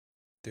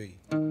three.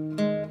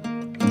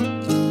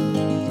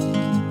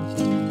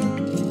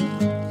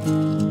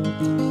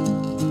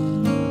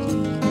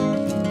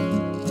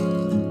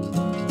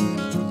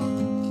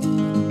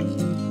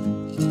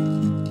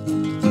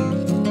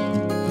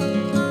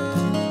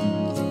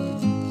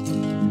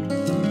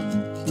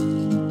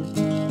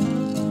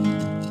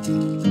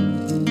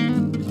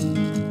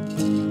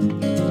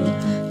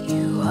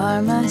 You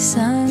are my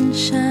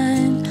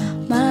sunshine,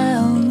 my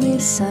only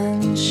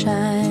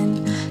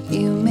sunshine.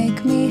 You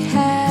make me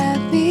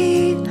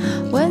happy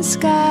when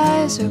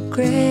skies are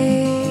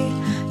gray.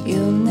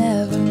 You'll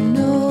never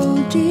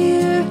know,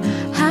 dear,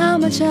 how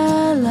much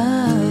I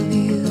love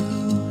you.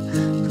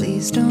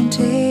 Please don't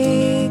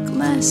take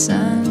my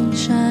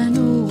sunshine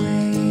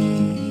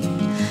away.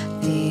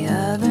 The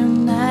other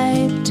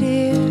night,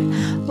 dear,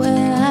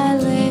 when I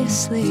lay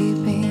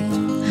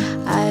sleeping,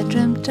 I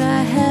dreamt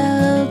I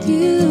held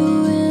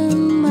you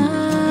in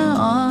my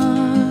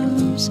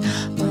arms.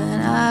 When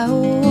I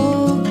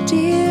awoke,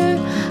 dear,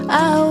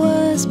 I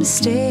was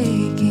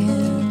mistaken.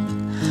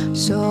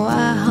 So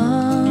I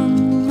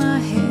hung my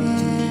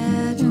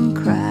head and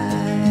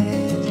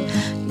cried.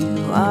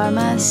 You are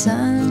my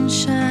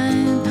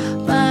sunshine,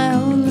 my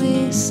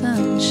only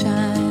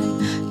sunshine.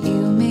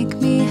 You make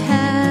me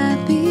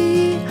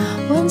happy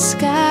when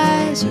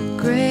skies are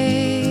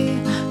gray.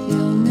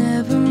 You'll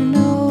never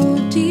know,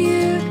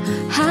 dear,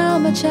 how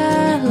much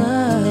I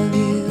love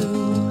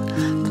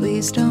you.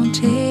 Please don't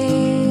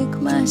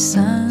take my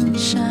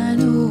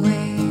sunshine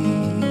away.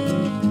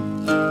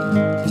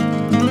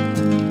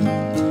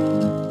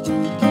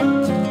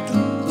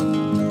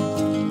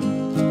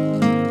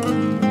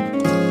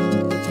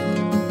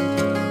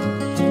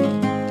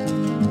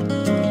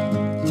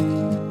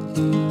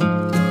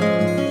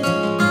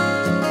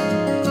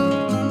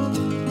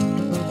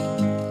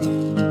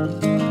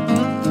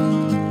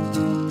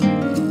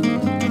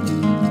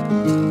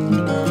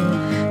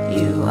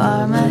 You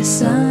are my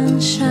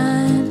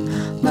sunshine,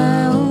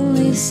 my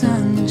only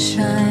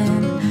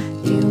sunshine.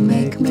 You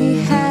make me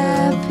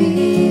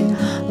happy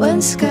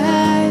when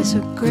skies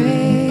are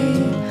gray.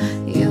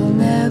 You'll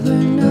never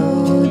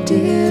know,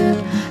 dear,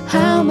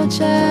 how much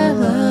I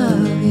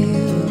love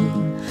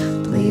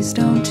you. Please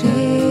don't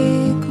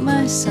take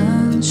my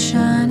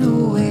sunshine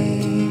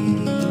away.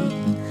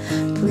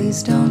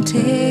 Please don't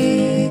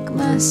take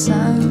my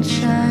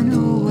sunshine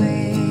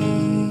away.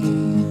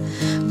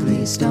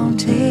 Please don't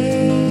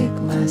take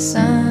my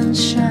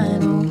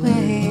sunshine away.